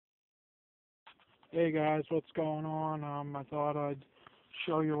Hey guys, what's going on? I thought I'd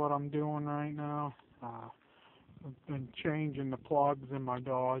show you what I'm doing right now. I've been changing the plugs in my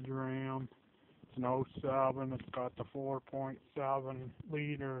Dodge Ram. It's an '07. It's got the 4.7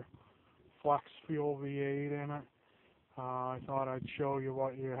 liter flex fuel V8 in it. I thought I'd show you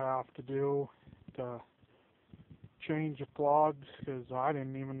what you have to do to change the plugs, because I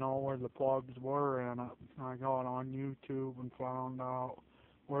didn't even know where the plugs were in it. I got on YouTube and found out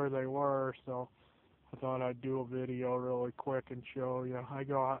where they were, so I thought I'd do a video really quick and show you. I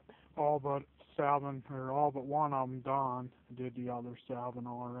got all but all but one of them done. I did the other 7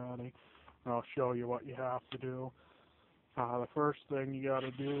 already. I'll show you what you have to do. The first thing you got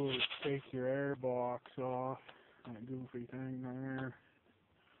to do is take your air box off, that goofy thing there,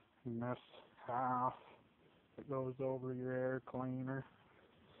 and this half that goes over your air cleaner.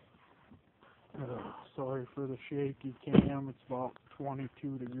 Sorry for the shaky cam. It's about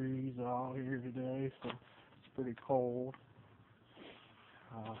 22 degrees out here today, so it's pretty cold.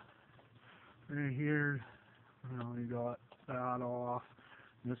 Right here, you got that off.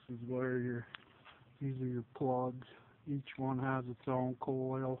 This is where these are your plugs. Each one has its own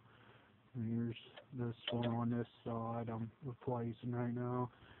coil. And here's this one on this side I'm replacing right now.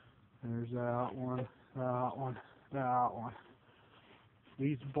 There's that one, that one, that one.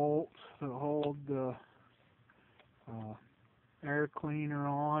 These bolts that hold the air cleaner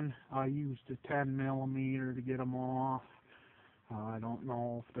on, I used a 10mm to get them off. I don't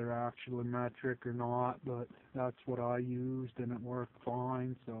know if they're actually metric or not, but that's what I used and it worked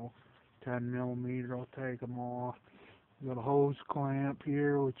fine, so 10mm will take them off. Got a hose clamp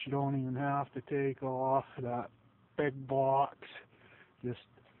here, which you don't even have to take off. That big box just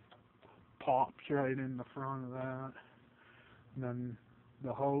pops right in the front of that. And then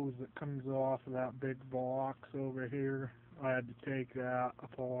the hose that comes off of that big box over here, I had to take that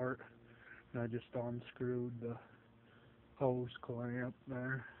apart, and I just unscrewed the hose clamp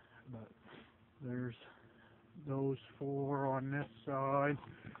there. But there's those 4 on this side,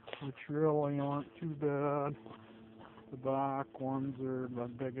 which really aren't too bad. The back ones are the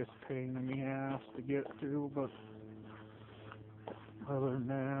biggest pain in the ass to get to, but other than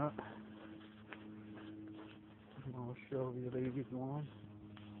that, I'll show you these ones.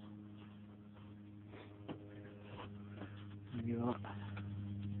 You got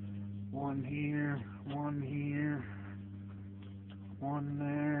one here, one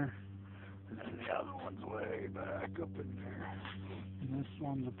there, and then the other one's way back up in there. And this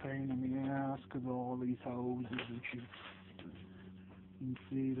one's a pain in the ass because of all these hoses and shit. You can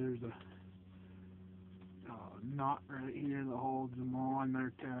see there's a nut right here that holds them on.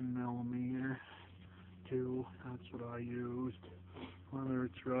 They're 10mm too. That's what I used. Whether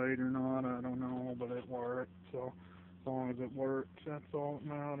it's right or not, I don't know, but it worked. So as long as it works, that's all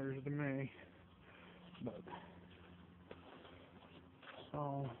that matters to me. But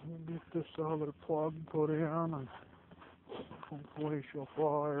so we'll get this other plug put in, and hopefully she'll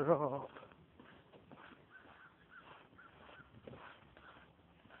fire up.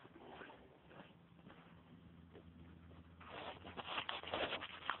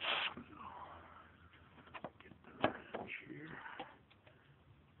 Get the wrench here.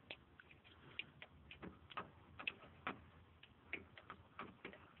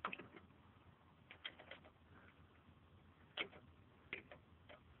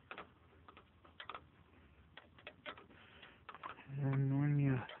 And when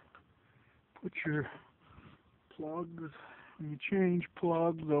you put your plugs, when you change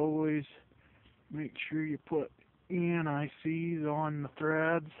plugs, always make sure you put anti-seize on the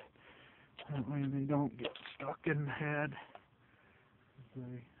threads. That way they don't get stuck in the head.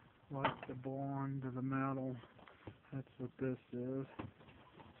 They like to bond to the metal. That's what this is.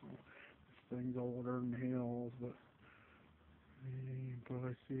 This thing's older than hills, but you can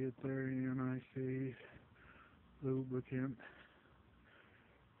probably see it there, anti-seize lubricant.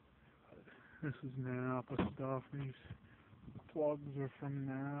 This is Napa stuff. These plugs are from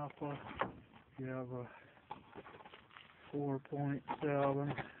Napa. You have a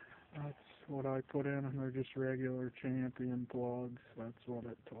 4.7. That's what I put in, and they're just regular Champion plugs. That's what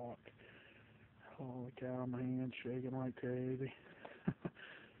it taught. Holy cow, my hand's shaking like crazy.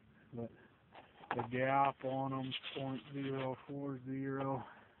 But the gap on them's .040.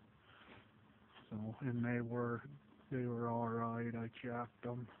 So, and they were alright. I checked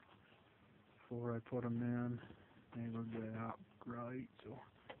them before I put them in. They were gapped right, so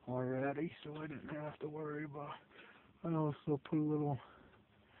already, so I didn't have to worry about. I also put a little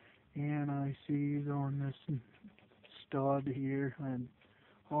anti-seize on this stud here. I had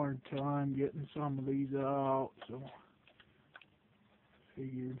a hard time getting some of these out, so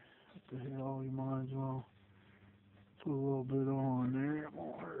figured What the hell, you might as well put a little bit on there. It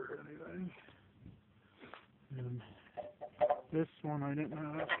won't hurt anything. And this one I didn't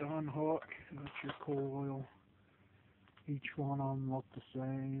have to unhook. That's your coil. Each one of them look the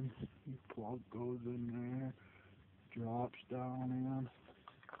same. Your plug goes in there, drops down in.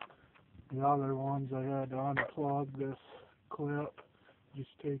 The other ones I had to unplug this clip.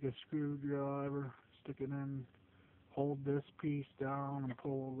 Just take a screwdriver, stick it in, hold this piece down and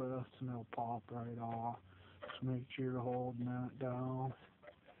pull this and it'll pop right off. Just make sure you're holding that down.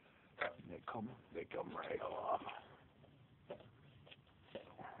 They come right off.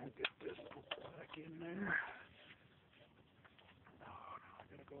 I'll get this put back in there. Oh, now I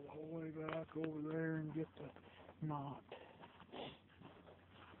gotta go the whole way back over there and get the knot.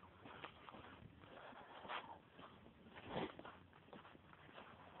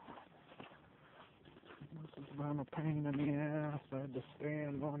 This has been a pain in the ass. I had to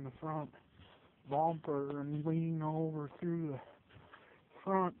stand on the front bumper and lean over through the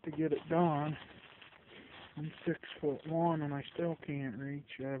front to get it done. I'm 6'1" and I still can't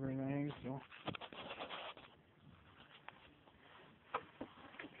reach everything, so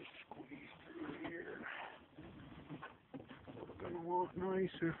just squeeze through here. Would have been a lot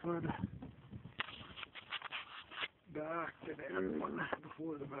nicer if I'd backed it in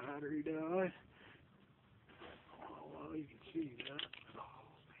before the battery died. Oh well, you can see that. Oh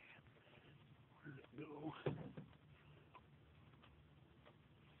man, where'd it go?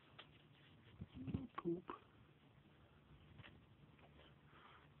 Poop.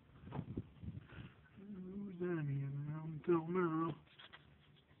 Who's any of them until now?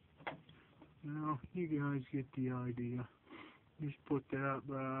 Now, you guys get the idea. Just put that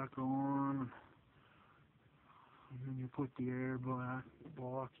back on, and then you put the air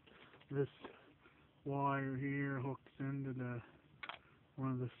box. This wire here hooks into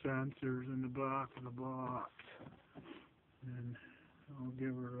one of the sensors in the back of the box. And I'll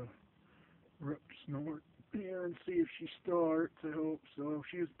give her a rip snort here and see if she starts. I hope so.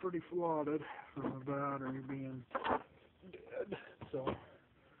 She was pretty flooded from the battery being dead. So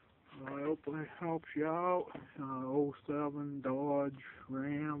I hope it helps you out. 07 Dodge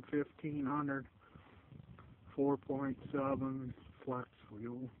Ram 1500 4.7 flex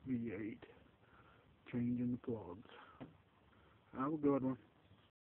wheel V8. Changing the plugs. Have a good one.